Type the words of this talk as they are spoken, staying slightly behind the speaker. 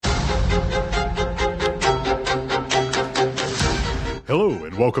Hello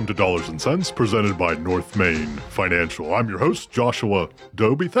and welcome to Dollars and Cents, presented by North Main Financial. I'm your host, Joshua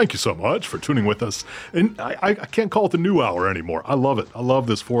Doby. Thank you so much for tuning with us. And I can't call it the new hour anymore. I love it. I love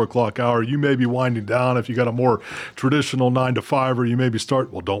this 4 o'clock hour. You may be winding down if you got a more traditional 9 to 5, or you maybe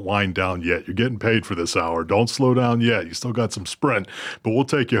well, don't wind down yet. You're getting paid for this hour. Don't slow down yet. You still got some sprint, but we'll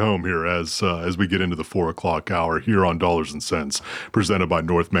take you home here as we get into the 4 o'clock hour here on Dollars and Cents, presented by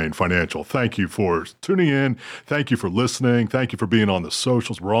North Main Financial. Thank you for tuning in. Thank you for listening. Thank you for being on the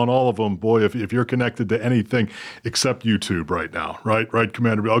socials. We're on all of them. Boy, if you're connected to anything except YouTube right now, right,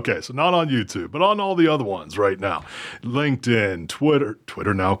 Commander? Okay, so not on YouTube, but on all the other ones right now. LinkedIn, Twitter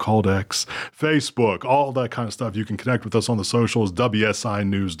now called X, Facebook, all that kind of stuff. You can connect with us on the socials,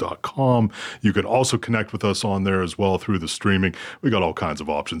 wsinews.com. You can also connect with us on there as well through the streaming. We got all kinds of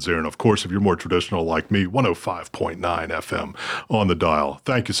options there. And of course, if you're more traditional like me, 105.9 FM on the dial.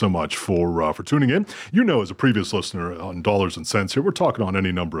 Thank you so much for tuning in. You know, as a previous listener on Dollars and Cents here, we're talking on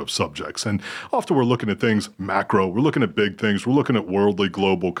any number of subjects. And often we're looking at things macro. We're looking at big things. We're looking at worldly,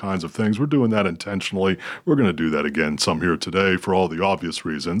 global kinds of things. We're doing that intentionally. We're going to do that again some here today for all the obvious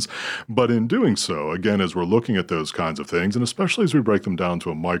reasons. But in doing so, again, as we're looking at those kinds of things, and especially as we break them down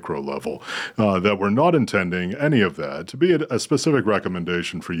to a micro level, that we're not intending any of that to be a specific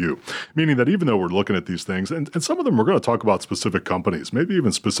recommendation for you. Meaning that even though we're looking at these things, and some of them we're going to talk about specific companies, maybe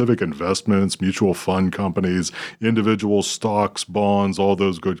even specific investments, mutual fund companies, individual stocks, bonds, all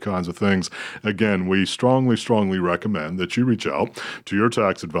those good kinds of things. Again, we strongly recommend that you reach out to your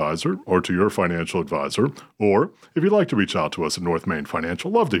tax advisor or to your financial advisor, or if you'd like to reach out to us at North Main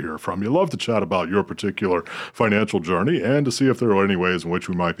Financial, love to hear from you, love to chat about your particular financial journey and to see if there are any ways in which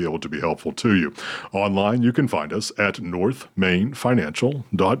we might be able to be helpful to you. Online, you can find us at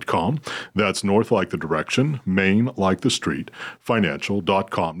northmainfinancial.com. That's north like the direction, main like the street,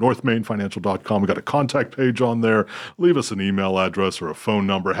 financial.com. Northmainfinancial.com. We got a contact page on there. Leave us an email address or a phone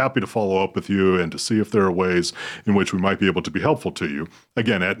number. Happy to follow up with you and to see if there are ways in which we might be able to be helpful to you.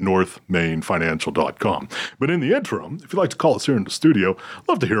 Again, at northmainfinancial.com. But in the interim, if you'd like to call us here in the studio,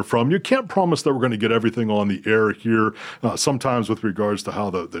 love to hear from you. Can't promise that we're going to get everything on the air here. Sometimes with regards to how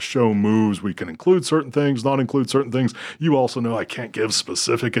the show moves, we can include certain things, not include certain things. You also know I can't give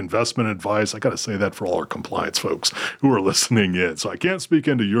specific investment advice. I got to say that for all our compliance folks who are listening in. So I can't speak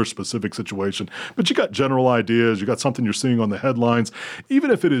into your specific situation, but you got general ideas. You got something you're seeing on the headlines. Even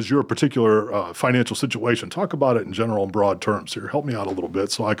if it is your particular financial situation, talk about it in general and broad terms here. Help me out a little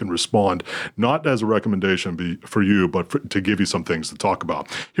bit so I can respond, not as a recommendation for you, but to give you some things to talk about.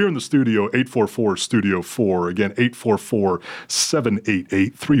 Here in the studio, 844-STUDIO-4. Again,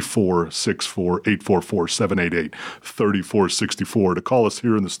 844-788-3464, 844-788-3464. To call us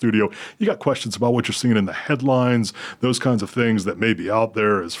here in the studio, you got questions about what you're seeing in the headlines, those kinds of things that may be out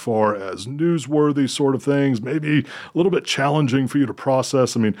there as far as newsworthy sort of things, maybe a little bit challenging for you to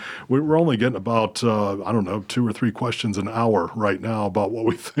process. I mean, we're only getting about, 2 or 3 questions an hour right now about what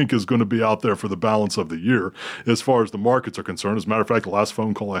we think is going to be out there for the balance of the year as far as the markets are concerned. As a matter of fact, the last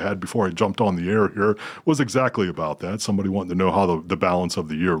phone call I had before I jumped on the air here was exactly about that. Somebody wanted to know how the balance of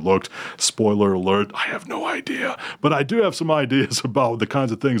the year looked. Spoiler alert, I have no idea. But I do have some ideas about the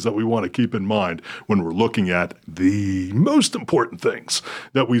kinds of things that we want to keep in mind when we're looking at the most important things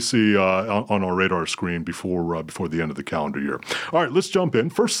that we see on our radar screen before the end of the calendar year. All right, let's jump in.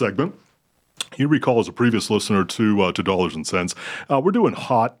 First segment. You recall, as a previous listener to Dollars and Cents, we're doing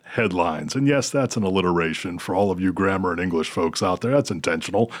hot headlines. And yes, that's an alliteration for all of you grammar and English folks out there. That's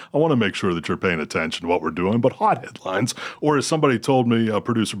intentional. I want to make sure that you're paying attention to what we're doing. But hot headlines, or as somebody told me,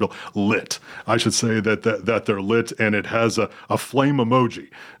 producer Bill, lit. I should say that they're lit, and it has a flame emoji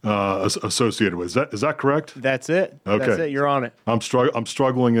associated with it. Is that correct? That's it. Okay. That's it. You're on it. I'm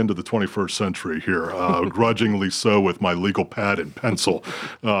struggling into the 21st century here, grudgingly so, with my legal pad and pencil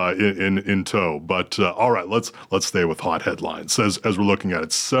in tow. But all right, let's stay with hot headlines as we're looking at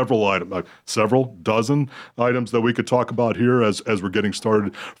it. Several dozen items that we could talk about here as we're getting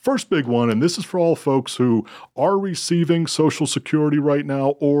started. First big one, and this is for all folks who are receiving Social Security right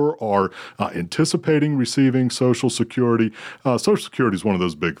now or are anticipating receiving Social Security. Social Security is one of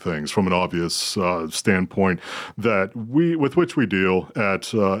those big things from an obvious standpoint with which we deal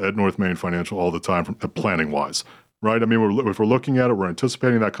at North Main Financial all the time, planning wise. right? I mean, if we're looking at it, we're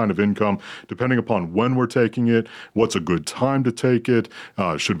anticipating that kind of income, depending upon when we're taking it, what's a good time to take it,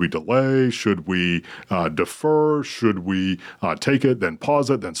 should we delay, should we defer, should we take it, then pause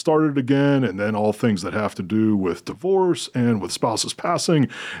it, then start it again, and then all things that have to do with divorce and with spouses passing.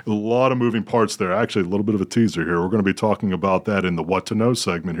 A lot of moving parts there. Actually, a little bit of a teaser here. We're going to be talking about that in the What to Know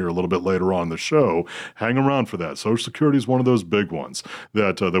segment here a little bit later on in the show. Hang around for that. Social Security is one of those big ones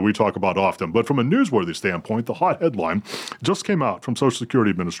that we talk about often. But from a newsworthy standpoint, the hot headline just came out from Social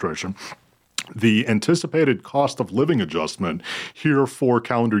Security Administration. The anticipated cost of living adjustment here for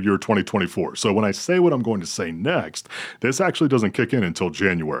calendar year 2024. So when I say what I'm going to say next, this actually doesn't kick in until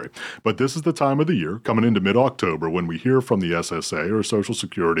January. But this is the time of the year, coming into mid-October, when we hear from the SSA or Social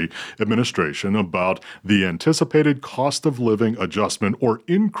Security Administration about the anticipated cost of living adjustment or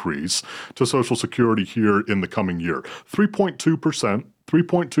increase to Social Security here in the coming year. 3.2%.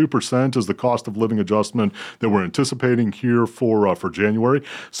 3.2% is the cost of living adjustment that we're anticipating here for January.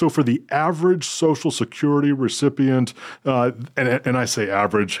 So for the average Social Security recipient, and I say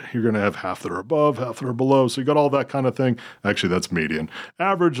average, you're going to have half that are above, half that are below. So you got all that kind of thing. Actually, that's median.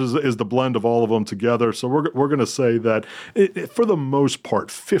 Average is the blend of all of them together. So we're going to say that for the most part,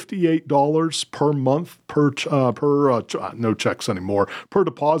 $58 per month no checks anymore, per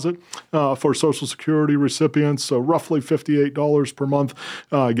deposit for Social Security recipients. So roughly $58 per month.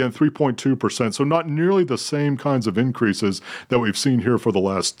 Again, 3.2%. So not nearly the same kinds of increases that we've seen here for the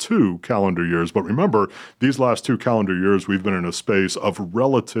last 2 calendar years. But remember, these last 2 calendar years, we've been in a space of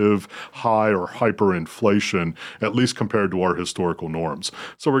relative high or hyperinflation, at least compared to our historical norms.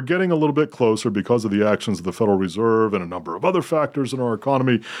 So we're getting a little bit closer because of the actions of the Federal Reserve and a number of other factors in our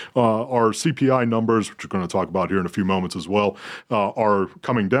economy. Our CPI numbers, which we're going to talk about here in a few moments as well, are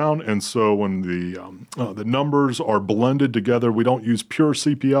coming down. And so when the numbers are blended together, we don't use pure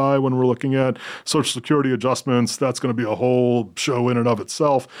CPI when we're looking at Social Security adjustments. That's going to be a whole show in and of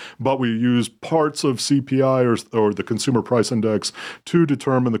itself. But we use parts of CPI or the Consumer Price Index to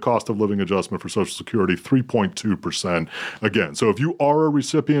determine the cost of living adjustment for Social Security, 3.2%. Again, so if you are a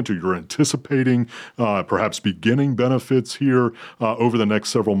recipient or you're anticipating perhaps beginning benefits here over the next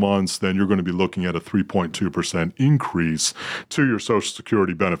several months, then you're going to be looking at a 3.2% increase to your Social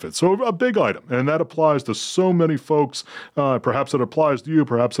Security benefits. So a big item, and that applies to so many folks. Perhaps it applies to you,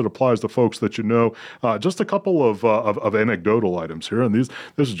 perhaps it applies to folks that you know. Just a couple of anecdotal items here, and this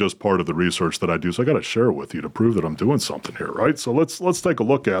is just part of the research that I do, so I got to share it with you to prove that I'm doing something here, right? So let's take a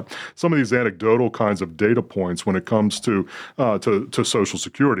look at some of these anecdotal kinds of data points when it comes to Social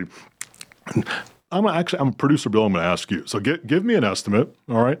Security. I'm Producer Bill, I'm going to ask you. So give me an estimate,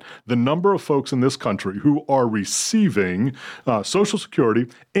 all right, the number of folks in this country who are receiving Social Security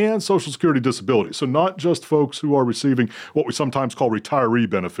and Social Security disability. So not just folks who are receiving what we sometimes call retiree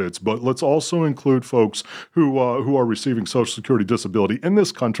benefits, but let's also include folks who are receiving Social Security disability in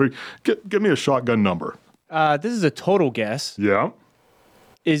this country. Give me a shotgun number. This is a total guess. Yeah.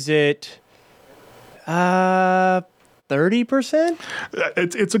 Is it 30%?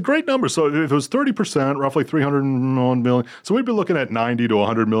 It's a great number. So if it was 30%, roughly 301 million. So we'd be looking at 90 to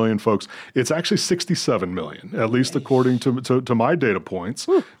 100 million folks. It's actually 67 million, at least according to my data points.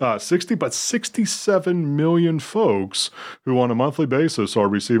 67 million folks who on a monthly basis are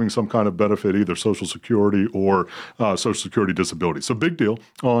receiving some kind of benefit, either Social Security or Social Security disability. So big deal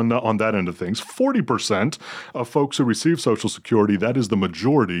on that end of things. 40% of folks who receive Social Security, that is the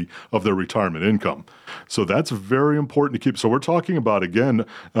majority of their retirement income. So that's very important to keep. So we're talking about, again,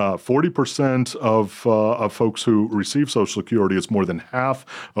 40% of folks who receive Social Security. It's more than half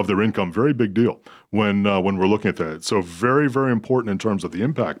of their income. Very big deal when we're looking at that. So very, very important in terms of the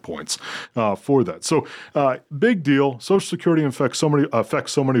impact points for that. So big deal. Social Security affects so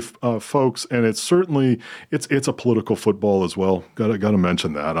many folks, and it's certainly it's a political football as well. Got to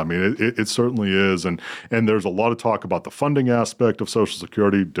mention that. I mean, it certainly is, and there's a lot of talk about the funding aspect of Social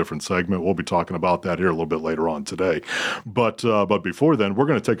Security. Different segment. We'll be talking about that here a little bit later on today. But before then, we're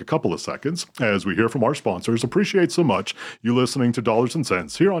going to take a couple of seconds as we hear from our sponsors. Appreciate so much you listening to Dollars and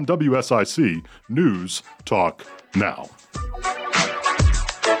Cents here on WSIC News Talk Now.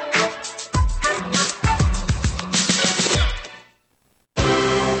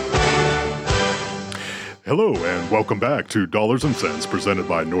 Hello and welcome back to Dollars and Cents presented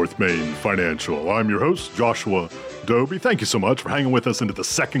by North Main Financial. I'm your host, Joshua Doby. Thank you so much for hanging with us into the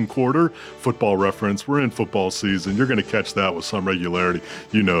second quarter. Football reference. We're in football season. You're going to catch that with some regularity.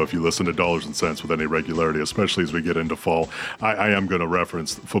 You know, if you listen to Dollars and Cents with any regularity, especially as we get into fall, I am going to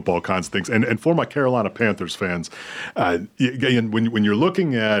reference football kinds of things. And for my Carolina Panthers fans, when you're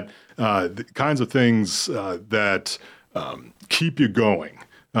looking at the kinds of things that keep you going,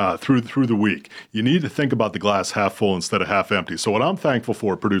 through the week. You need to think about the glass half full instead of half empty. So what I'm thankful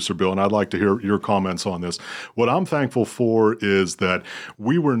for, Producer Bill, and I'd like to hear your comments on this, what I'm thankful for is that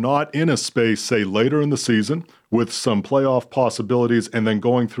we were not in a space, say, later in the season with some playoff possibilities and then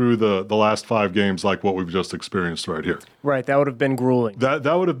going through the last 5 games like what we've just experienced right here. Right, that would have been grueling. That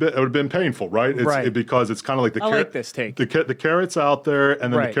would have been painful, right? Because it's kind of like the carrot. Like this take. The carrot's out there,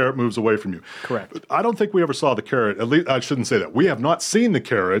 and then the carrot moves away from you. Correct. I don't think we ever saw the carrot. At least I shouldn't say that. We have not seen the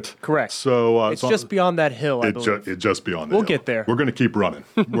carrot. Correct. So it's just beyond that hill. I believe. It's just beyond that. We'll get there. We're going to keep running.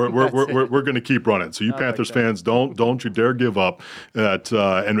 We're going to keep running. So you Panthers fans, don't you dare give up.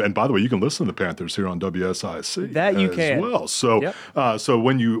 And by the way, you can listen to the Panthers here on WSIC. That you can. Well, so so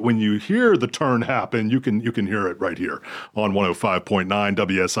when you hear the turn happen, you can hear it right here on 105.9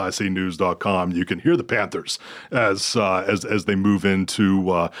 WSICnews.com. You can hear the Panthers as they move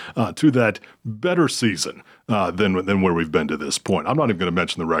into to that better season than where we've been to this point. I'm not even going to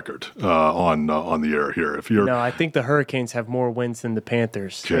mention the record on the air here. No, I think the Hurricanes have more wins than the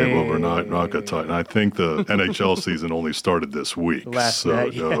Panthers. Okay, well, we're not going to talk. And I think the NHL season only started this week. Last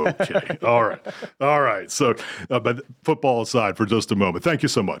night. Okay, all right. So, but football aside for just a moment, thank you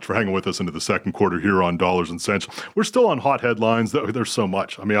so much for hanging with us into the second quarter here on Dollars and Cents. We're still on hot headlines. There's so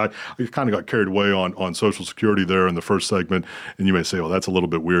much. I mean, I kind of got carried away on Social Security there in the first segment, and you may say, well, that's a little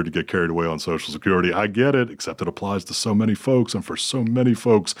bit weird to get carried away on Social Security. I get it, except it applies to so many folks, and for so many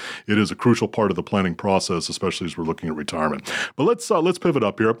folks, it is a crucial part of the planning process, especially as we're looking at retirement. But let's pivot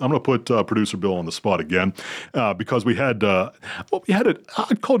up here. I'm going to put Producer Bill on the spot again because we had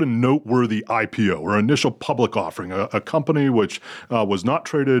I'd call it a noteworthy IPO or initial public offering, a company which was not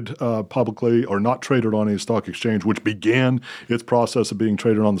traded publicly or not traded on a stock exchange, which began its process of being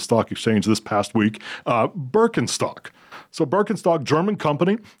traded on the stock exchange this past week, Birkenstock. So Birkenstock, German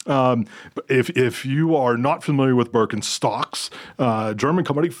company. If you are not familiar with Birkenstocks, German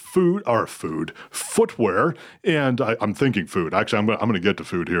company, footwear, and I'm thinking food. Actually, I'm going to get to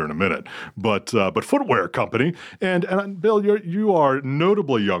food here in a minute. But footwear company, and Bill, you are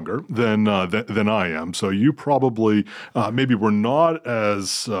notably younger than I am, so you probably maybe were not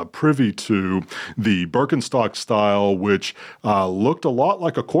as privy to the Birkenstock style, which looked a lot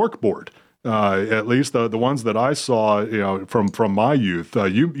like a corkboard. At least the ones that I saw, from my youth,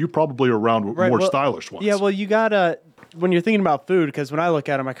 you probably are around more stylish ones. Yeah, well, you gotta when you're thinking about food, because when I look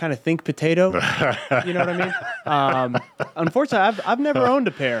at them, I kind of think potato. You know what I mean? Unfortunately, I've never owned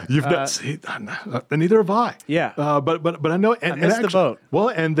a pair. You've neither have I. Yeah. But I know. And, I missed the boat. Well,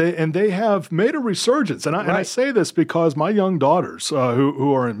 and they have made a resurgence, and I say this because my young daughters,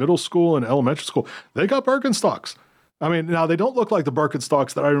 who are in middle school and elementary school, they got Birkenstocks. I mean, now they don't look like the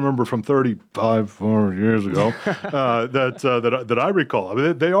Birkenstocks that I remember from 35 years ago that I recall. I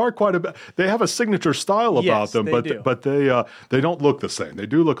mean, they are quite a bit. They have a signature style about them, but they don't look the same. They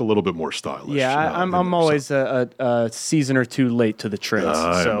do look a little bit more stylish. Yeah, I'm always a season or two late to the trends.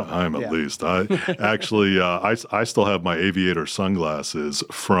 I'm at least. I still have my aviator sunglasses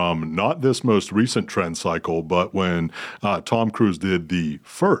from not this most recent trend cycle, but when Tom Cruise did the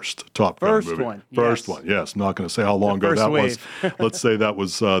first Top Gun movie. First one. Yes. I'm not going to say how long ago that was. Let's say that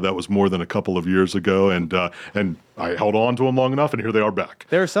was more than a couple of years ago, and I held on to them long enough, and here they are back.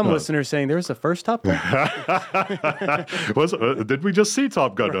 There are some listeners saying there was a first Top Gun. Did we just see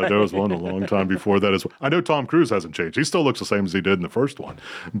Top Gun? No, there was one a long time before that as well. I know Tom Cruise hasn't changed. He still looks the same as he did in the first one,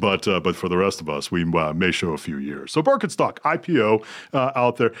 but for the rest of us, we may show a few years. So Birkenstock IPO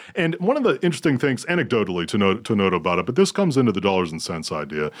out there, and one of the interesting things, anecdotally, to note about it, but this comes into the dollars and cents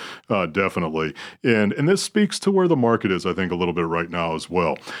idea, definitely, and this speaks to where the market is, I think, a little bit right now as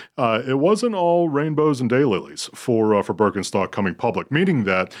well. It wasn't all rainbows and daylilies for Birkenstock coming public, meaning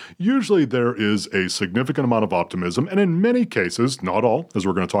that usually there is a significant amount of optimism, and in many cases, not all, as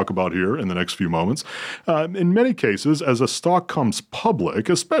we're going to talk about here in the next few moments, in many cases, as a stock comes public,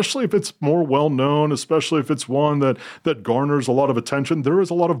 especially if it's more well-known, especially if it's one that garners a lot of attention, there is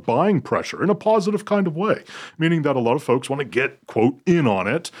a lot of buying pressure in a positive kind of way, meaning that a lot of folks want to get, quote, in on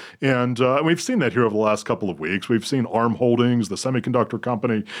it, and we've seen that here over the last couple of weeks. We've seen ARM Holdings, the semiconductor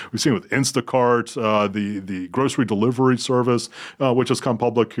company. We've seen with Instacart, the grocery delivery service, which has come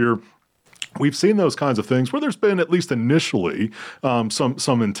public here. We've seen those kinds of things where there's been, at least initially,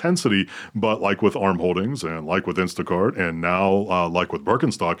 some intensity, but like with ARM Holdings and like with Instacart and now like with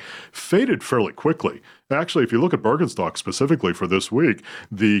Birkenstock, faded fairly quickly. Actually, if you look at Birkenstock specifically for this week,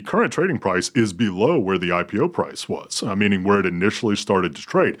 the current trading price is below where the IPO price was, meaning where it initially started to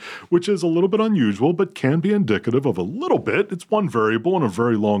trade, which is a little bit unusual, but can be indicative of a little bit. It's one variable in a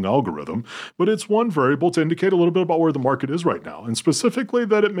very long algorithm, but it's one variable to indicate a little bit about where the market is right now, and specifically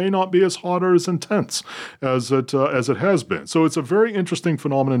that it may not be as hot or as intense as it has been. So it's a very interesting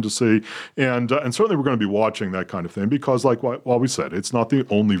phenomenon to see, and certainly we're going to be watching that kind of thing because, like while we said, it's not the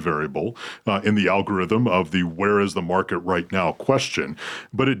only variable in the algorithm of the where is the market right now question,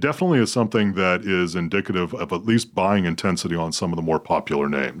 but it definitely is something that is indicative of at least buying intensity on some of the more popular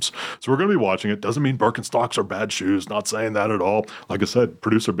names. So we're going to be watching it. Doesn't mean Birkenstocks are bad shoes, not saying that at all. Like I said,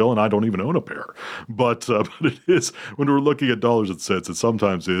 producer Bill and I don't even own a pair, but it is, when we're looking at dollars and cents, it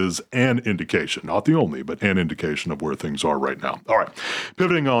sometimes is an indication, not the only, but an indication of where things are right now. All right,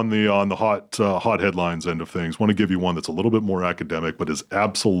 pivoting on the hot headlines end of things, want to give you one that's a little bit more academic, but is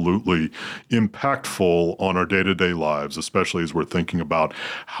absolutely impactful on our day-to-day lives, especially as we're thinking about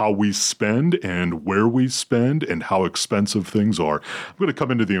how we spend and where we spend and how expensive things are. I'm going to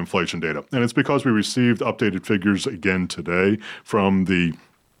come into the inflation data, and it's because we received updated figures again today from the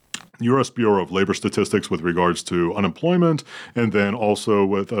U.S. Bureau of Labor Statistics with regards to unemployment, and then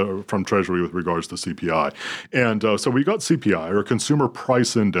also from Treasury with regards to CPI. And so we got CPI, or Consumer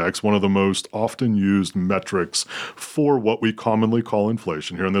Price Index, one of the most often used metrics for what we commonly call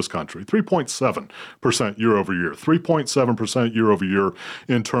inflation here in this country. 3.7% year over year, 3.7% year over year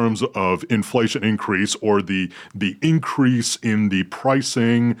in terms of inflation increase, or the increase in the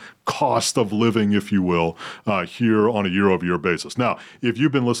pricing cost of living, if you will, here on a year-over-year basis. Now, if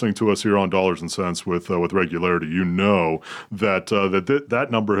you've been listening to us here on Dollars and Cents with regularity, you know that that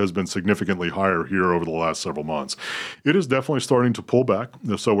number has been significantly higher here over the last several months. It is definitely starting to pull back,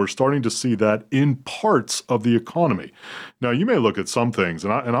 so we're starting to see that in parts of the economy. Now, you may look at some things,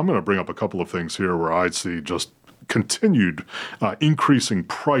 and I'm going to bring up a couple of things here where I see just continued increasing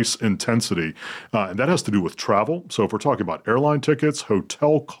price intensity, and that has to do with travel. So if we're talking about airline tickets,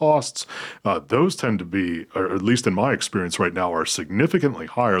 hotel costs, those tend to be, or at least in my experience right now, are significantly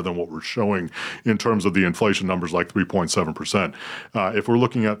higher than what we're showing in terms of the inflation numbers, like 3.7%. If we're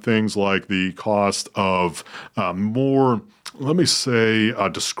looking at things like the cost of more, let me say,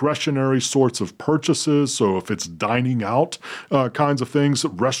 discretionary sorts of purchases. So if it's dining out kinds of things,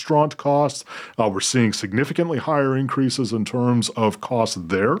 restaurant costs, we're seeing significantly higher increases in terms of costs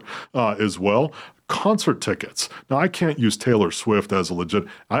there as well. Concert tickets. Now, I can't use Taylor Swift as a legit.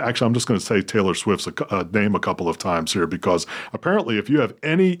 I'm just going to say Taylor Swift's name a couple of times here, because apparently if you have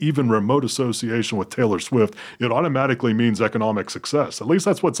any even remote association with Taylor Swift, it automatically means economic success. At least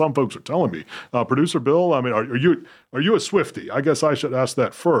that's what some folks are telling me. Producer Bill, I mean, are you a Swiftie? I guess I should ask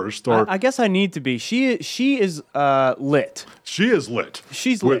that first. Or I guess I need to be. She is lit. She is lit.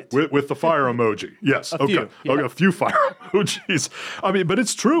 She's lit with the fire emoji. Yes. Okay. Okay. A few fire emojis. I mean, but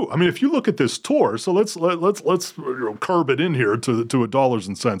it's true. I mean, if you look at this tour, so let's curb it in here to a dollars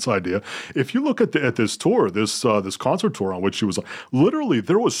and cents idea. If you look at this tour, this concert tour on which she was, literally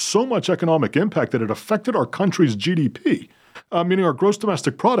there was so much economic impact that it affected our country's GDP. Meaning our gross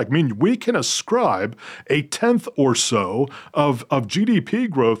domestic product. I mean, we can ascribe a tenth or so of GDP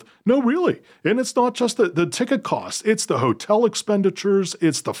growth. No, really. And it's not just the ticket costs. It's the hotel expenditures.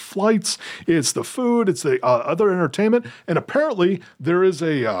 It's the flights. It's the food. It's the other entertainment. And apparently there is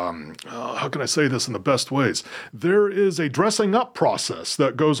a, how can I say this in the best ways? There is a dressing up process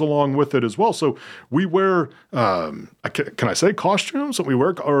that goes along with it as well. So we wear, can I say costumes? We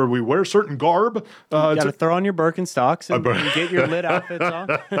wear certain garb. You got to throw on your Birkenstocks and get your lit outfits on.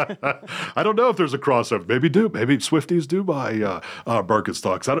 I don't know if there's a crossover. Maybe Swifties do buy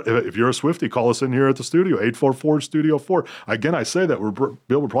Birkenstocks. If you're a Swiftie, call us in here at the studio, 844-STUDIO-4. Again, I say that we're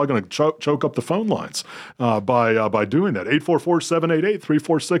probably going to choke up the phone lines by doing that.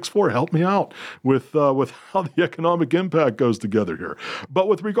 844-788-3464. Help me out with how the economic impact goes together here. But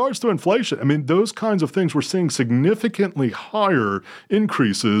with regards to inflation, I mean, those kinds of things, we're seeing significantly higher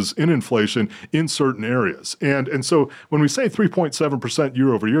increases in inflation in certain areas. And so when we say 3.7%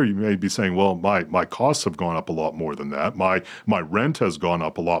 year over year, you may be saying, well, my costs have gone up a lot more than that. My rent has gone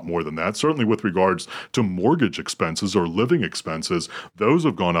up a lot more than that. Certainly with regards to mortgage expenses or living expenses, those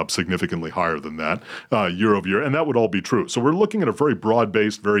have gone up significantly higher than that year over year. And that would all be true. So we're looking at a very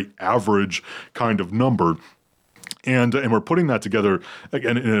broad-based, very average kind of number. And we're putting that together,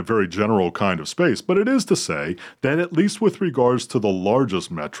 again, in a very general kind of space. But it is to say that at least with regards to the largest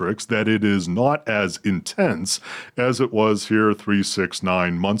metrics, that it is not as intense as it was here 3, 6,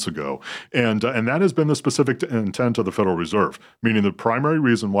 9 months ago. And that has been the specific intent of the Federal Reserve, meaning the primary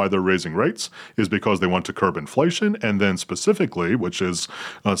reason why they're raising rates is because they want to curb inflation. And then specifically, which is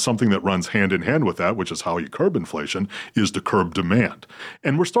something that runs hand in hand with that, which is how you curb inflation, is to curb demand.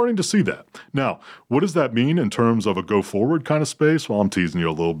 And we're starting to see that. Now, what does that mean in terms of a go-forward kind of space? Well, I'm teasing you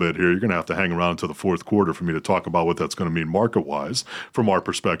a little bit here. You're going to have to hang around to the fourth quarter for me to talk about what that's going to mean market-wise from our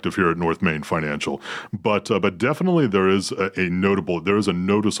perspective here at North Main Financial. But definitely there is a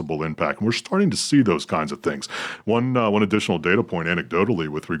noticeable impact. And we're starting to see those kinds of things. One additional data point anecdotally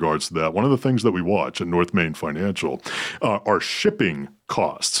with regards to that, one of the things that we watch at North Main Financial are shipping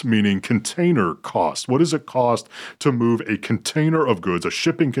costs, meaning container costs. What does it cost to move a container of goods, a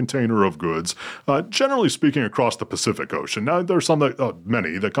shipping container of goods, generally speaking, across the Pacific Ocean? Now, there's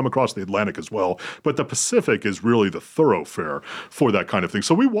many that come across the Atlantic as well, but the Pacific is really the thoroughfare for that kind of thing.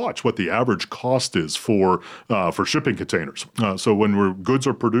 So we watch what the average cost is for shipping containers. So when goods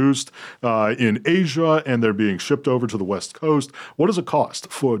are produced in Asia and they're being shipped over to the West Coast, what does it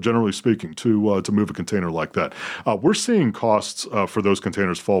cost, for generally speaking, to move a container like that? We're seeing costs for those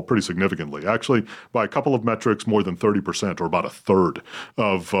containers fall pretty significantly. Actually, by a couple of metrics, more than 30%, or about a third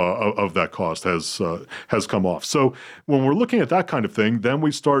of that cost has come off. So when we're looking at that kind of thing, then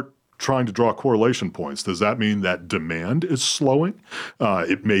we start trying to draw correlation points. Does that mean that demand is slowing?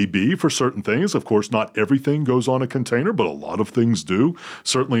 It may be for certain things. Of course, not everything goes on a container, but a lot of things do.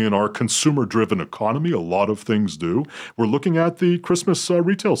 Certainly in our consumer-driven economy, a lot of things do. We're looking at the Christmas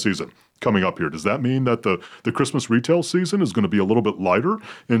retail season coming up here. Does that mean that the Christmas retail season is going to be a little bit lighter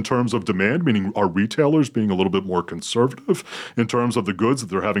in terms of demand, meaning are retailers being a little bit more conservative in terms of the goods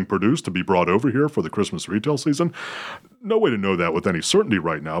that they're having produced to be brought over here for the Christmas retail season? No way to know that with any certainty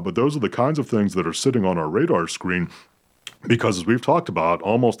right now, but those are the kinds of things that are sitting on our radar screen. Because as we've talked about,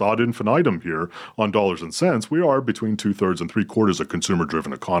 almost ad infinitum here on dollars and cents, we are between 2/3 and 3/4 a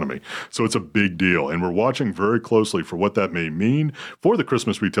consumer-driven economy. So it's a big deal. And we're watching very closely for what that may mean for the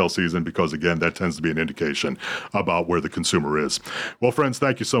Christmas retail season, because, again, that tends to be an indication about where the consumer is. Well, friends,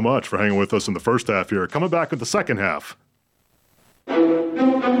 thank you so much for hanging with us in the first half here. Coming back with the second half.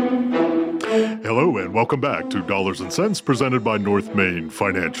 Hello and welcome back to Dollars and Cents presented by North Main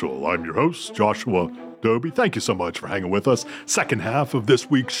Financial. I'm your host, Joshua Dobie. Thank you so much for hanging with us. Second half of this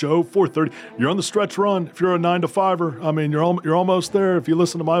week's show, 4:30. You're on the stretch run. If you're a 9 to 5er, I mean, you're almost there. If you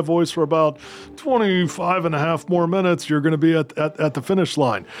listen to my voice for about 25 and a half more minutes, you're going to be at the finish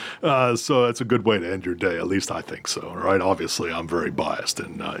line. So it's a good way to end your day. At least I think so. All right. Obviously, I'm very biased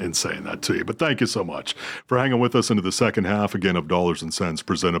in saying that to you. But thank you so much for hanging with us into the second half again of Dollars and Cents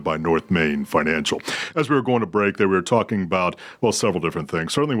presented by North Main Financial. As we were going to break there, we were talking about, well, several different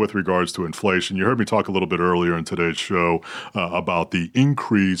things. Certainly with regards to inflation. You heard me talk a little bit earlier in today's show about the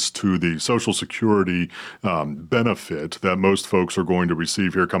increase to the Social Security benefit that most folks are going to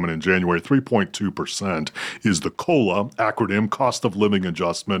receive here coming in January. 3.2% is the COLA acronym, cost of living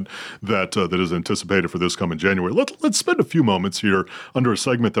adjustment, that is anticipated for this coming January. Let's spend a few moments here under a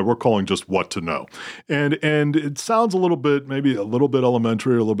segment that we're calling just what to know. And it sounds maybe a little bit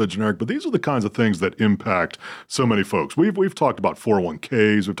elementary, a little bit generic, but these are the kinds of things that impact so many folks. We've talked about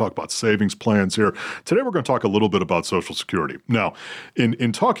 401ks, we've talked about savings plans here. Today we're going to talk a little bit about Social Security. Now,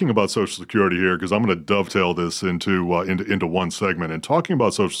 in talking about Social Security here, because I'm going to dovetail this into one segment, in talking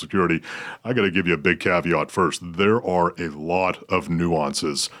about Social Security, I got to give you a big caveat first. There are a lot of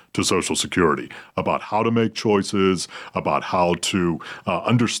nuances to Social Security about how to make choices, about how to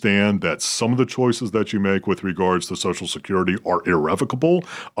understand that some of the choices that you make with regards to Social Security are irrevocable.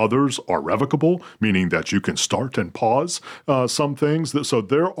 Others are revocable, meaning that you can start and pause some things. So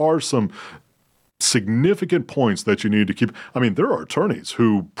there are some significant points that you need to keep. I mean, there are attorneys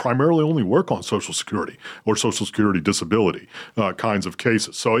who primarily only work on Social Security or Social Security disability kinds of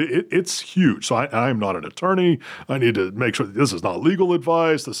cases. So it's huge. So I am not an attorney. I need to make sure that this is not legal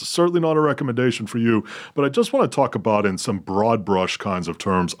advice. This is certainly not a recommendation for you. But I just want to talk about in some broad brush kinds of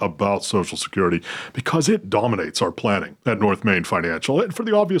terms about Social Security because it dominates our planning at North Main Financial, and for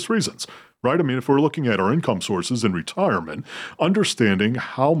the obvious reasons. Right? I mean, if we're looking at our income sources in retirement, understanding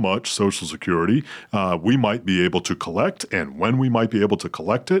how much Social Security we might be able to collect and when we might be able to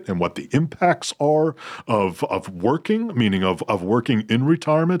collect it and what the impacts are of working, meaning of working in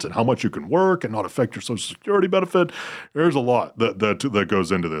retirement and how much you can work and not affect your Social Security benefit. There's a lot that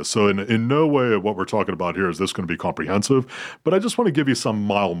goes into this. So in no way what we're talking about here is this going to be comprehensive, but I just want to give you some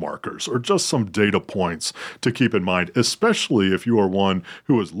mile markers or just some data points to keep in mind, especially if you are one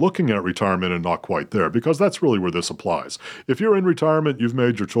who is looking at retirement retirement and not quite there, because that's really where this applies. If you're in retirement, you've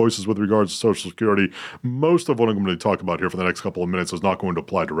made your choices with regards to Social Security. Most of what I'm going to talk about here for the next couple of minutes is not going to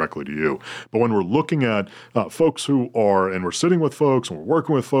apply directly to you. But when we're looking at folks who are, and we're sitting with folks and we're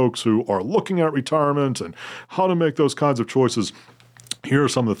working with folks who are looking at retirement and how to make those kinds of choices, here are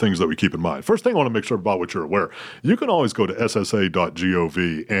some of the things that we keep in mind. First thing I want to make sure about what you're aware. You can always go to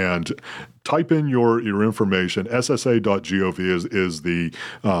ssa.gov and type in your information. ssa.gov is the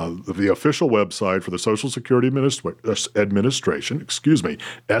official website for the Social Security Administration,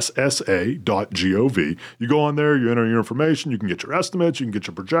 ssa.gov. You go on there, you enter your information, you can get your estimates, you can get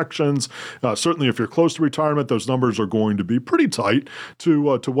your projections. Certainly if you're close to retirement, those numbers are going to be pretty tight to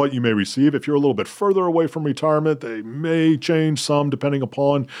what you may receive. If you're a little bit further away from retirement, they may change some depending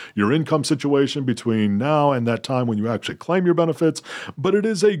upon your income situation between now and that time when you actually claim your benefits. But it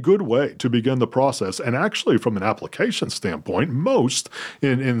is a good way to begin the process. And actually, from an application standpoint, most,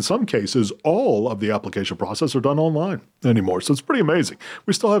 in some cases, all of the application process are done online anymore. So it's pretty amazing.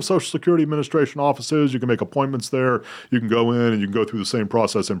 We still have Social Security Administration offices. You can make appointments there. You can go in and you can go through the same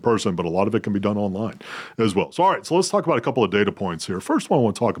process in person, but a lot of it can be done online as well. So, all right, so let's talk about a couple of data points here. First one I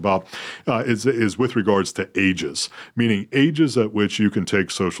want to talk about is with regards to ages, meaning ages at which you can take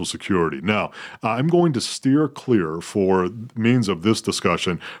Social Security. Now, I'm going to steer clear for means of this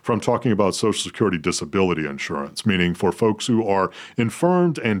discussion from talking about Social Security disability insurance, meaning for folks who are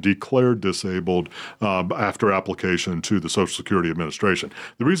infirmed and declared disabled after application to the Social Security Administration.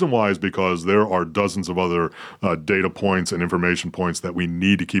 The reason why is because there are dozens of other data points and information points that we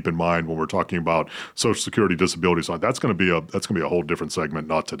need to keep in mind when we're talking about Social Security disability. So that's going to be a whole different segment,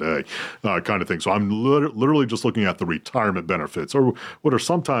 not today, kind of thing. So I'm literally just looking at the retirement benefits, or what are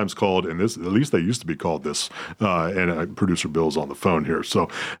sometimes called, and this, at least they used to be called this, and producer Bill's on the phone here. So,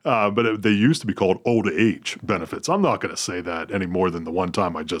 but they used to be called old age benefits. I'm not going to say that any more than the one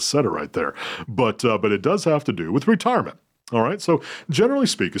time I just said it right there. But it does have to do with retirement. All right. So generally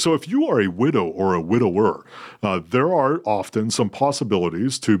speaking, so if you are a widow or a widower, there are often some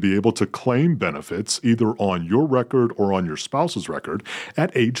possibilities to be able to claim benefits either on your record or on your spouse's record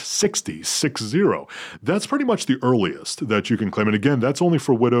at age 60. That's pretty much the earliest that you can claim. And again, that's only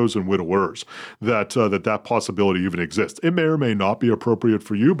for widows and widowers that possibility even exists. It may or may not be appropriate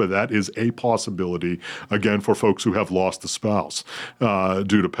for you, but that is a possibility, again, for folks who have lost a spouse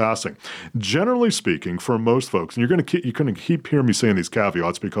due to passing. Generally speaking, for most folks, and you're going to keep hearing me saying these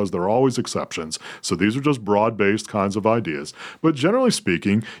caveats because there are always exceptions. So these are just broad-based kinds of ideas. But generally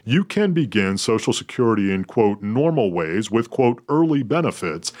speaking, you can begin Social Security in, quote, normal ways with, quote, early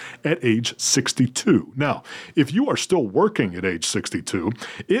benefits at age 62. Now, if you are still working at age 62,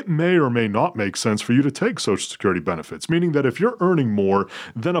 it may or may not make sense for you to take Social Security benefits, meaning that if you're earning more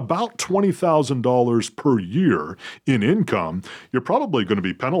than about $20,000 per year in income, you're probably going to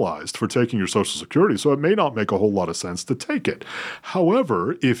be penalized for taking your Social Security. So it may not make a whole lot of sense to take it.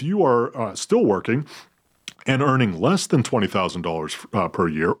 However, if you are still working and earning less than $20,000 per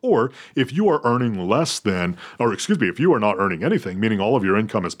year, or if you are earning if you are not earning anything, meaning all of your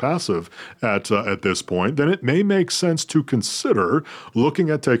income is passive at this point, then it may make sense to consider looking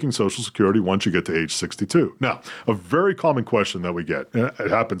at taking Social Security once you get to age 62. Now, a very common question that we get, and it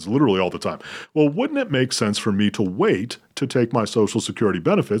happens literally all the time, well, wouldn't it make sense for me to wait to take my Social Security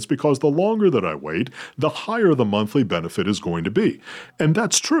benefits, because the longer that I wait, the higher the monthly benefit is going to be? And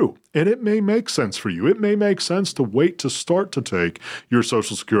that's true. And it may make sense for you. It may make sense to wait to start to take your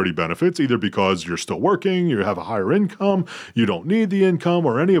Social Security benefits, either because you're still working, you have a higher income, you don't need the income,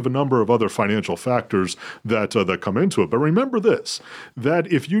 or any of a number of other financial factors that come into it. But remember this,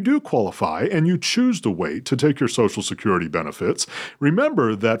 that if you do qualify and you choose to wait to take your Social Security benefits,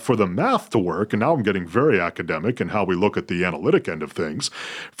 remember that for the math to work, and now I'm getting very academic in how we look at the analytic end of things,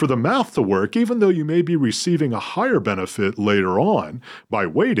 for the math to work, even though you may be receiving a higher benefit later on by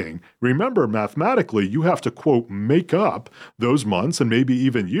waiting, remember mathematically you have to, quote, make up those months and maybe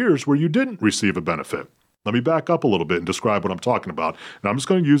even years where you didn't receive a benefit. Let me back up a little bit and describe what I'm talking about. And I'm just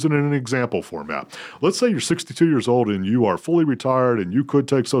going to use it in an example format. Let's say you're 62 years old and you are fully retired and you could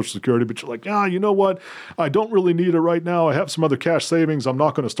take Social Security, but you're like, you know what? I don't really need it right now. I have some other cash savings. I'm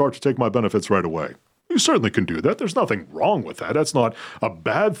not going to start to take my benefits right away. You certainly can do that. There's nothing wrong with that. That's not a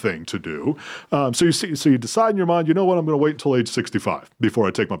bad thing to do. So you decide in your mind, you know what, I'm going to wait until age 65 before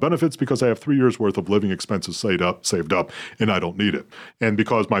I take my benefits because I have 3 years worth of living expenses saved up, and I don't need it. And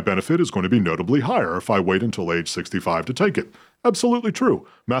because my benefit is going to be notably higher if I wait until age 65 to take it. Absolutely true.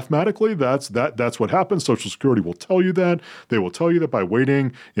 Mathematically, that's what happens. Social Security will tell you that. They will tell you that by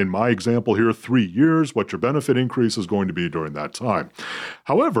waiting, in my example here, 3 years, what your benefit increase is going to be during that time.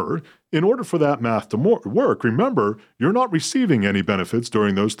 However, in order for that math to work, remember, you're not receiving any benefits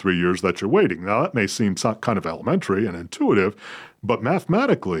during those 3 years that you're waiting. Now, that may seem kind of elementary and intuitive, but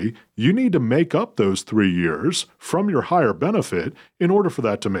mathematically, you need to make up those 3 years from your higher benefit in order for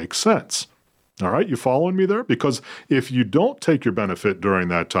that to make sense. All right, you following me there? Because if you don't take your benefit during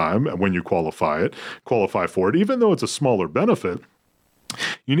that time when you qualify for it, even though it's a smaller benefit,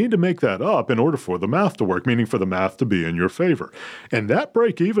 you need to make that up in order for the math to work, meaning for the math to be in your favor. And that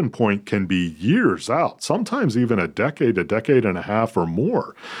break-even point can be years out, sometimes even a decade and a half or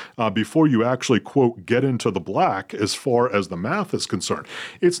more, before you actually, quote, get into the black as far as the math is concerned.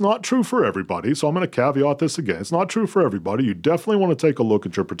 It's not true for everybody, so I'm going to caveat this again. It's not true for everybody. You definitely want to take a look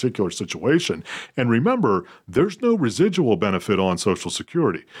at your particular situation. And remember, there's no residual benefit on Social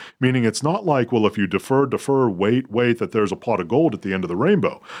Security, meaning it's not like, well, if you defer, wait, that there's a pot of gold at the end of the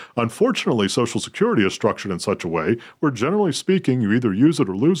rainbow. Unfortunately, Social Security is structured in such a way where, generally speaking, you either use it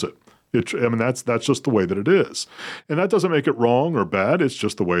or lose it. That's just the way that it is. And that doesn't make it wrong or bad. It's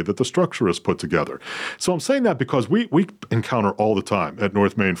just the way that the structure is put together. So I'm saying that because we encounter all the time at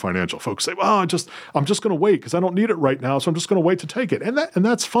North Main Financial. Folks say, well, I'm just going to wait because I don't need it right now, so I'm just going to wait to take it. And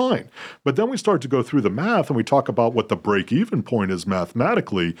that's fine. But then we start to go through the math and we talk about what the break-even point is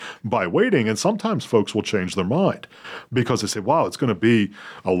mathematically by waiting. And sometimes folks will change their mind because they say, wow, it's going to be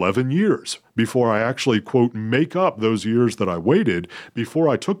 11 years before I actually, quote, make up those years that I waited before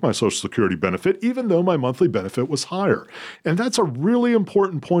I took my Social Security benefit, even though my monthly benefit was higher. And that's a really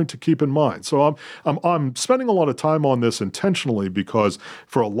important point to keep in mind. So I'm spending a lot of time on this intentionally because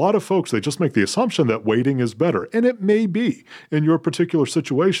for a lot of folks, they just make the assumption that waiting is better. And it may be in your particular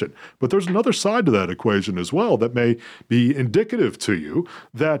situation. But there's another side to that equation as well that may be indicative to you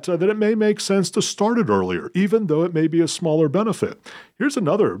that it may make sense to start it earlier, even though it may be a smaller benefit. Here's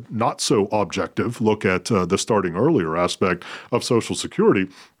another not so objective look at the starting earlier aspect of Social Security,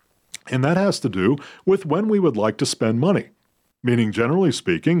 and that has to do with when we would like to spend money. Meaning, generally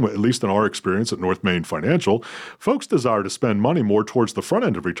speaking, at least in our experience at North Main Financial, folks desire to spend money more towards the front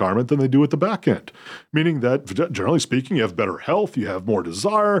end of retirement than they do at the back end. Meaning that, generally speaking, you have better health, you have more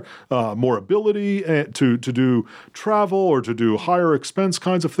desire, more ability to do travel or to do higher expense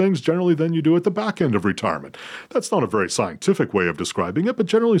kinds of things generally than you do at the back end of retirement. That's not a very scientific way of describing it, but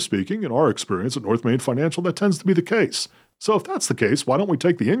generally speaking, in our experience at North Main Financial, that tends to be the case. So if that's the case, why don't we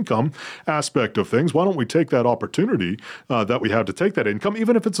take the income aspect of things? Why don't we take that opportunity that we have to take that income,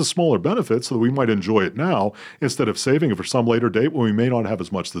 even if it's a smaller benefit, so that we might enjoy it now instead of saving it for some later date when we may not have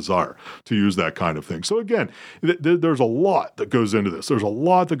as much desire to use that kind of thing. So again, there's a lot that goes into this. There's a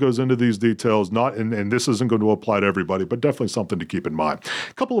lot that goes into these details, and this isn't going to apply to everybody, but definitely something to keep in mind.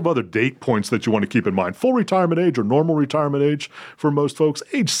 A couple of other date points that you want to keep in mind. Full retirement age or normal retirement age for most folks,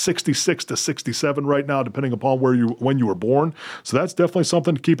 age 66 to 67 right now, depending upon when you were born. So that's definitely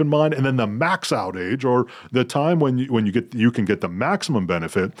something to keep in mind. And then the max out age, or the time when you can get the maximum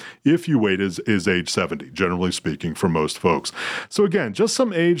benefit if you wait, is age 70, generally speaking, for most folks. So again, just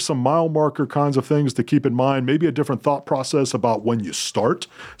some age, some mile marker kinds of things to keep in mind. Maybe a different thought process about when you start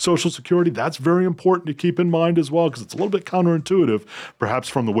Social Security. That's very important to keep in mind as well, because it's a little bit counterintuitive, perhaps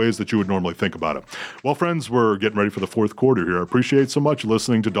from the ways that you would normally think about it. Well, friends, we're getting ready for the fourth quarter here. I appreciate so much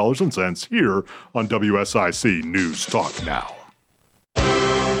listening to Dollars and Cents here on WSIC News Talk Now.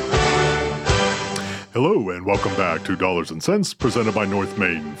 Hello and welcome back to Dollars and Cents, presented by North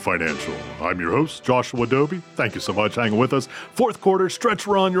Main Financial. I'm your host, Joshua Doby. Thank you so much for hanging with us. Fourth quarter, stretch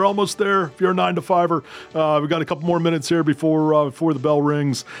run. You're almost there. If you're a 9-to-5er, we've got a couple more minutes here before the bell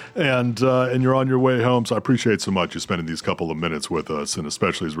rings, and you're on your way home. So I appreciate so much you spending these couple of minutes with us, and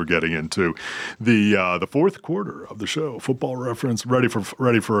especially as we're getting into the fourth quarter of the show. Football reference, ready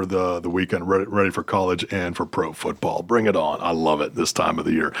for the weekend, ready for college and for pro football. Bring it on. I love it this time of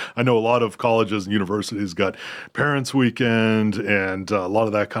the year. I know a lot of colleges and universities got Parents Weekend and a lot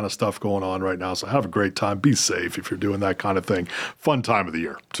of that kind of stuff going on right now. So have a great time. Be safe if you're doing that kind of thing. Fun time of the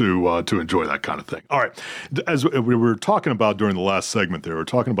year to enjoy that kind of thing. All right. As we were talking about during the last segment there, we're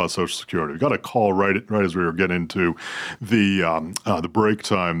talking about Social Security. We got a call right as we were getting into the break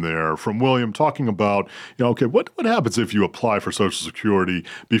time there from William talking about, okay, what happens if you apply for Social Security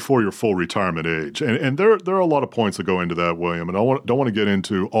before your full retirement age? And there are a lot of points that go into that, William, and I don't want to get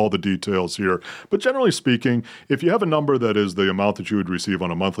into all the details here, but generally speaking, if you have a number that is the amount that you would receive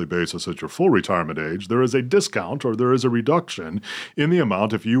on a monthly basis at your full retirement age, there is a discount or there is a reduction in the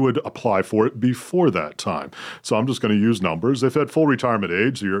amount if you would apply for it before that time. So I'm just going to use numbers. If at full retirement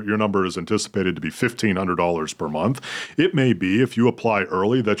age, your number is anticipated to be $1,500 per month, it may be if you apply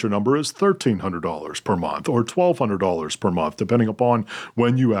early that your number is $1,300 per month or $1,200 per month, depending upon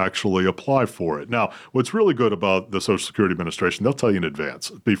when you actually apply for it. Now, what's really good about the Social Security Administration, they'll tell you in advance.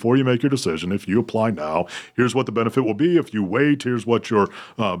 Before you make your decision, if you apply now, here's what the benefit will be. If you wait, here's what your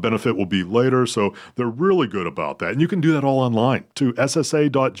benefit will be later. So they're really good about that. And you can do that all online too.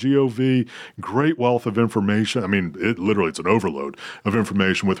 SSA.gov, great wealth of information. I mean, it's an overload of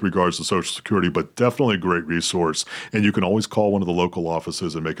information with regards to Social Security, but definitely a great resource. And you can always call one of the local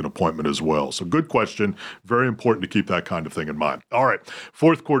offices and make an appointment as well. So good question. Very important to keep that kind of thing in mind. All right,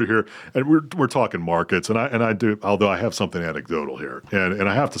 fourth quarter here, and we're talking markets, and I do, although I have something anecdotal here, and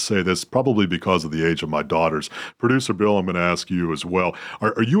I have to say this probably because of the age of my daughters. Producer Bill, I'm going to ask you as well.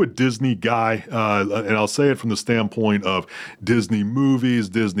 Are you a Disney guy? And I'll say it from the standpoint of Disney movies,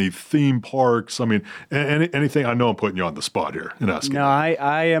 Disney theme parks. I mean, anything. I know I'm putting you on the spot here and asking. No,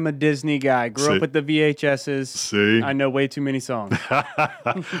 I am a Disney guy. Grew up with the VHSs. See, I know way too many songs.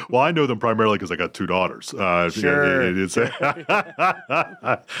 Well, I know them primarily because I got two daughters. Sure.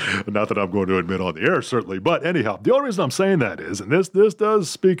 Not that I'm going to admit on the air, certainly. But anyhow, the only reason I'm saying that is, and this does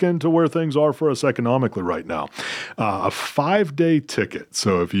speak into where things are for us economically right now, a 5-day ticket.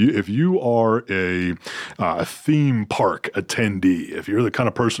 So if you are a theme park attendee, if you're the kind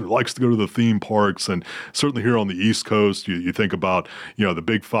of person who likes to go to the theme parks, and certainly here on the East Coast, you think about the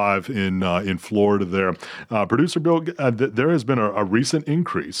Big Five in Florida there. Producer Bill, there has been a recent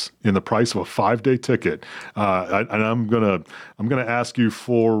increase in the price of a 5-day ticket, and I'm gonna ask you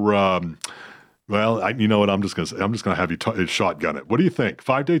for. You know what? I'm just gonna have you shotgun it. What do you think?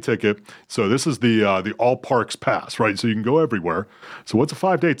 5-day ticket. So this is the all parks pass, right? So you can go everywhere. So what's a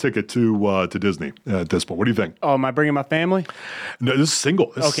 5-day ticket to Disney at this point? What do you think? Oh, am I bringing my family? No, this is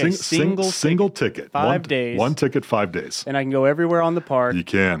single. Single ticket. 5 days. One ticket, 5 days. And I can go everywhere on the park. You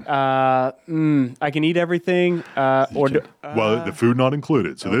can. I can eat everything. Well, the food not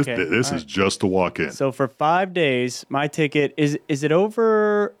included. So okay. this is just to walk in. So for 5 days, my ticket is it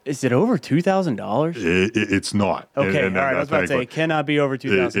over $2,000? It's not. Okay, all right. I was about to say it cannot be over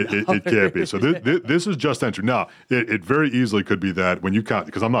 $2,000. It can't be. So this is just entry. Now, it very easily could be that when you count,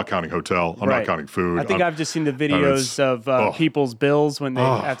 because I'm not counting hotel, I'm not counting food. I think I've just seen the videos of people's bills when they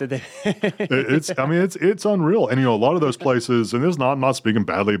after they. It's unreal, and a lot of those places, and I'm not speaking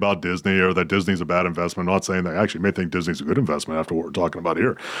badly about Disney or that Disney's a bad investment. I'm not saying that. I actually may think Disney's a good investment after what we're talking about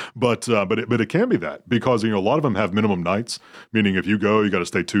here, but it can be that because a lot of them have minimum nights, meaning if you go, you got to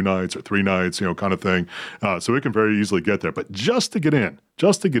stay 2 nights or 3 nights, kind of thing. So it can very easily get there. But just to get in,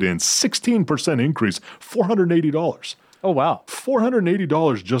 16% increase, $480. Oh, wow.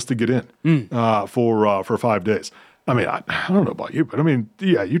 $480 just to get in for 5 days. I mean, I don't know about you, but I mean,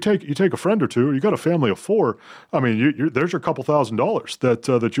 yeah, you take a friend or two, or you got a family of 4. I mean, there's your couple $1,000s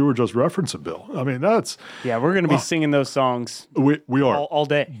that you were just referencing, Bill. I mean, that's we're going to be singing those songs. We are all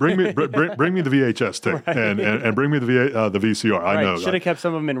day. Bring me the VHS tape and bring me the VCR. I know. Should have kept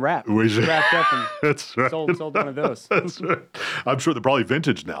some of them in wrap. We should wrapped up and that's right. sold one of those. That's right. I'm sure they're probably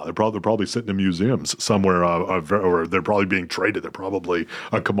vintage now. They're probably sitting in museums somewhere, or they're probably being traded. They're probably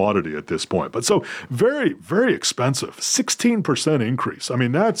a commodity at this point. But so very, very expensive. 16% increase. I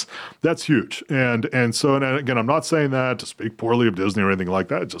mean, that's huge. And again, I'm not saying that to speak poorly of Disney or anything like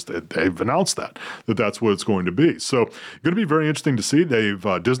that. It's just they've announced that's what it's going to be. So going to be very interesting to see.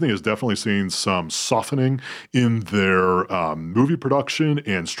 Disney has definitely seen some softening in their movie production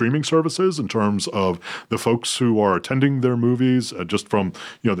and streaming services in terms of the folks who are attending their movies, just from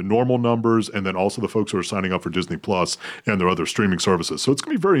the normal numbers, and then also the folks who are signing up for Disney Plus and their other streaming services. So it's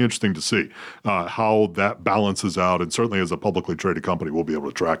going to be very interesting to see how that balances out, and certainly as a publicly traded company, we'll be able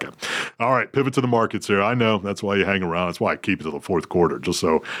to track it. All right, pivot to the markets here. I know that's why you hang around. That's why I keep it to the fourth quarter, just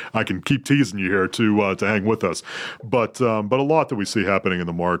so I can keep teasing you here to hang with us. But a lot that we see happening in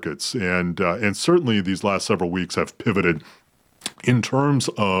the markets, and certainly these last several weeks have pivoted in terms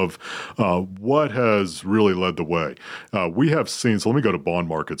of what has really led the way. We have seen, so let me go to bond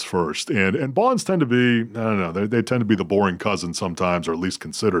markets first. And bonds tend to be, I don't know, they tend to be the boring cousins sometimes, or at least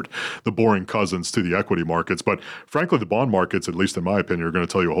considered the boring cousins to the equity markets. But frankly, the bond markets, at least in my opinion, are going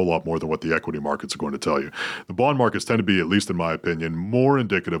to tell you a whole lot more than what the equity markets are going to tell you. The bond markets tend to be, at least in my opinion, more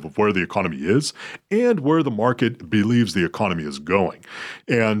indicative of where the economy is and where the market believes the economy is going.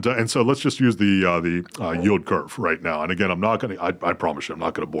 And so let's just use the yield curve right now. And again, I'm not going to, I promise you, I'm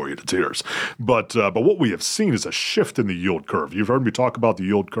not going to bore you to tears. But what we have seen is a shift in the yield curve. You've heard me talk about the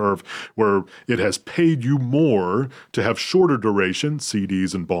yield curve where it has paid you more to have shorter duration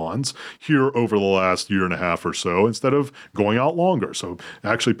CDs and bonds here over the last year and a half or so instead of going out longer. So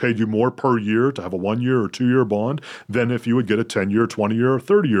actually paid you more per year to have a 1 year or 2 year bond than if you would get a 10-year, 20-year, or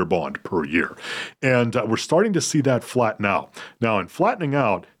 30-year bond per year. And we're starting to see that flatten out. Now, in flattening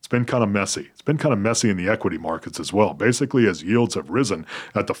out, it's been kind of messy. It's been kind of messy in the equity markets as well. Basically, as yields have risen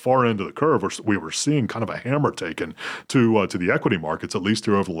at the far end of the curve, we were seeing kind of a hammer taken to the equity markets, at least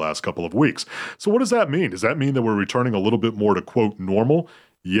here over the last couple of weeks. So what does that mean? Does that mean that we're returning a little bit more to, quote, normal?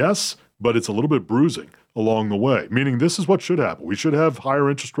 Yes, but it's a little bit bruising along the way, meaning this is what should happen. We should have higher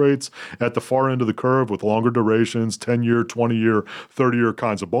interest rates at the far end of the curve with longer durations, 10-year, 20-year, 30-year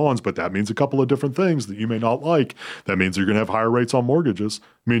kinds of bonds, but that means a couple of different things that you may not like. That means you're going to have higher rates on mortgages,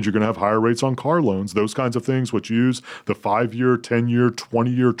 means you're going to have higher rates on car loans, those kinds of things which use the 5-year, 10-year,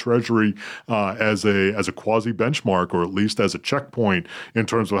 20-year treasury as a quasi benchmark, or at least as a checkpoint in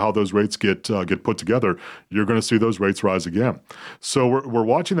terms of how those rates get put together. You're going to see those rates rise again. So we're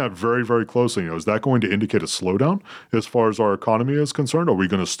watching that very, very closely. Is that going to indicate a slowdown as far as our economy is concerned? Are we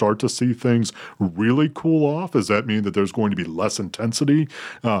going to start to see things really cool off? Does that mean that there's going to be less intensity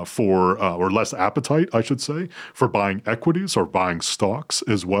or less appetite, I should say, for buying equities or buying stocks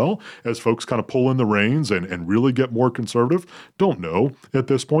as well as folks kind of pull in the reins and really get more conservative? Don't know at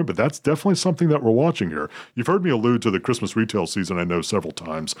this point, but that's definitely something that we're watching here. You've heard me allude to the Christmas retail season, I know, several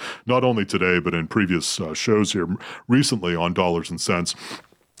times, not only today, but in previous shows here recently on Dollars and Cents.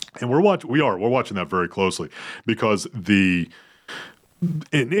 And we're watching that very closely because an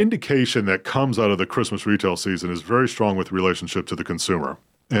indication that comes out of the Christmas retail season is very strong with relationship to the consumer.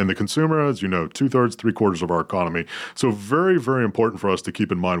 And the consumer, as you know, 2/3, 3/4 of our economy. So very, very important for us to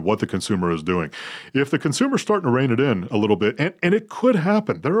keep in mind what the consumer is doing. If the consumer is starting to rein it in a little bit, and it could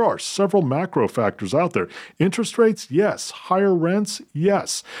happen, there are several macro factors out there. Interest rates, yes. Higher rents,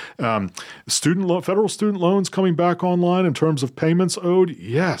 yes. Federal student loans coming back online in terms of payments owed,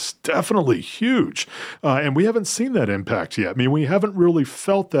 yes, definitely huge. And we haven't seen that impact yet. I mean, we haven't really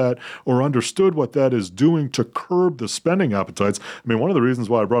felt that or understood what that is doing to curb the spending appetites. I mean, one of the reasons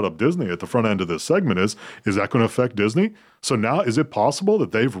why I brought up Disney at the front end of this segment is that going to affect Disney? So now is it possible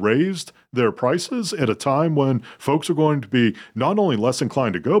that they've raised their prices at a time when folks are going to be not only less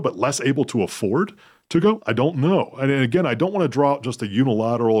inclined to go, but less able to afford to go? I don't know. And again, I don't want to draw out just a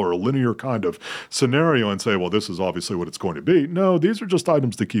unilateral or a linear kind of scenario and say, well, this is obviously what it's going to be. No, these are just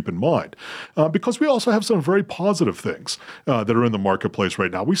items to keep in mind because we also have some very positive things that are in the marketplace right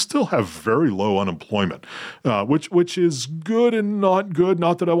now. We still have very low unemployment, which is good and not good.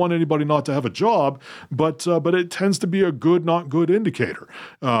 Not that I want anybody not to have a job, but it tends to be a good, not good indicator,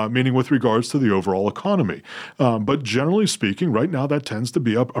 meaning with regards to the overall economy. But generally speaking, right now, that tends to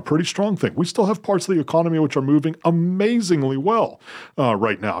be a pretty strong thing. We still have parts of the economy which are moving amazingly well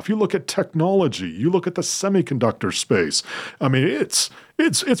right now. If you look at technology, you look at the semiconductor space, I mean, it's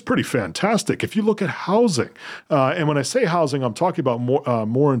pretty fantastic. If you look at housing, and when I say housing, I'm talking about more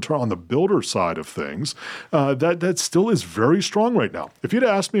on the builder side of things, that still is very strong right now. If you'd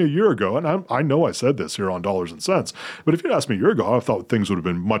asked me a year ago, and I know I said this here on Dollars and Cents, but if you'd asked me a year ago, I thought things would have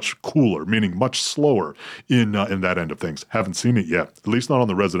been much cooler, meaning much slower in that end of things. Haven't seen it yet, at least not on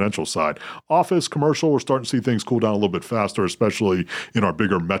the residential side. Office, commercial, we're starting to see things cool down a little bit faster, especially in our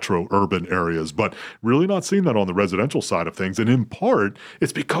bigger metro urban areas, but really not seeing that on the residential side of things. And in part,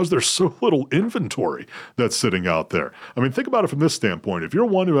 it's because there's so little inventory that's sitting out there. I mean, think about it from this standpoint. If you're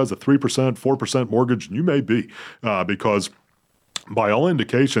one who has a 3%, 4% mortgage, and you may be, because by all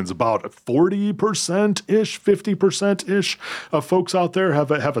indications, about 40%-ish, 50%-ish of folks out there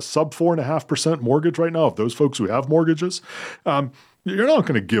have a sub 4.5% mortgage right now, of those folks who have mortgages. You're not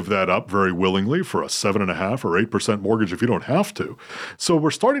going to give that up very willingly for a 7.5% or 8% mortgage if you don't have to. So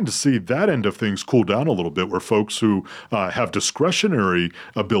we're starting to see that end of things cool down a little bit, where folks who have discretionary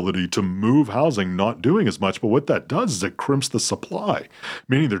ability to move housing not doing as much. But what that does is it crimps the supply,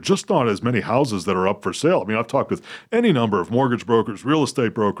 meaning there are just not as many houses that are up for sale. I mean, I've talked with any number of mortgage brokers, real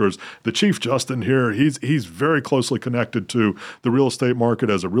estate brokers. The Chief Justin here, he's very closely connected to the real estate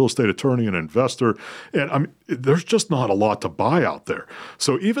market as a real estate attorney and investor. And I mean, there's just not a lot to buy out there. there.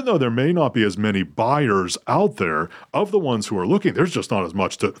 So even though there may not be as many buyers out there, of the ones who are looking, there's just not as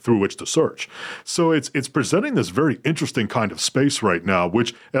much through which to search. So it's presenting this very interesting kind of space right now,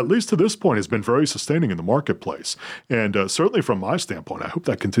 which at least to this point has been very sustaining in the marketplace. And certainly from my standpoint, I hope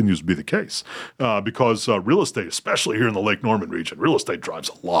that continues to be the case because real estate, especially here in the Lake Norman region, real estate drives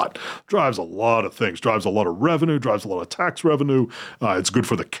a lot of things, drives a lot of revenue, drives a lot of tax revenue. It's good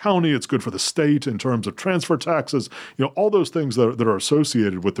for the county. It's good for the state in terms of transfer taxes, all those things that are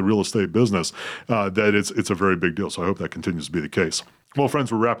associated with the real estate business, that it's a very big deal. So I hope that continues to be the case. Well,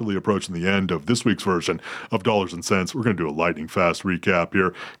 friends, we're rapidly approaching the end of this week's version of Dollars and Cents. We're going to do a lightning fast recap here.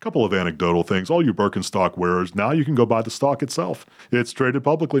 A couple of anecdotal things. All you Birkenstock wearers, now you can go buy the stock itself. It's traded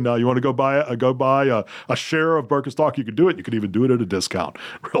publicly now. You want to go buy a share of Birkenstock, you can do it. You can even do it at a discount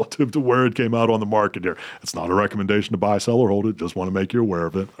relative to where it came out on the market here. It's not a recommendation to buy, sell, or hold it. Just want to make you aware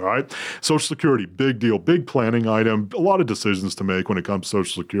of it. All right. Social Security, big deal, big planning item. A lot of decisions to make when it comes to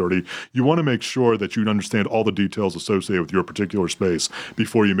Social Security. You want to make sure that you understand all the details associated with your particular space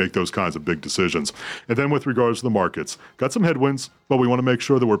before you make those kinds of big decisions. And then with regards to the markets, got some headwinds, but we want to make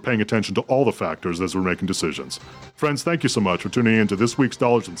sure that we're paying attention to all the factors as we're making decisions. Friends, thank you so much for tuning in to this week's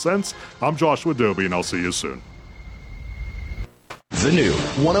Dollars and Cents. I'm Joshua Dobie, and I'll see you soon. The new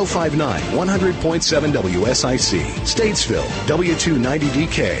 105.9, 100.7 WSIC, Statesville,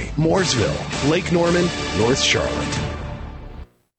 W290DK, Mooresville, Lake Norman, North Charlotte.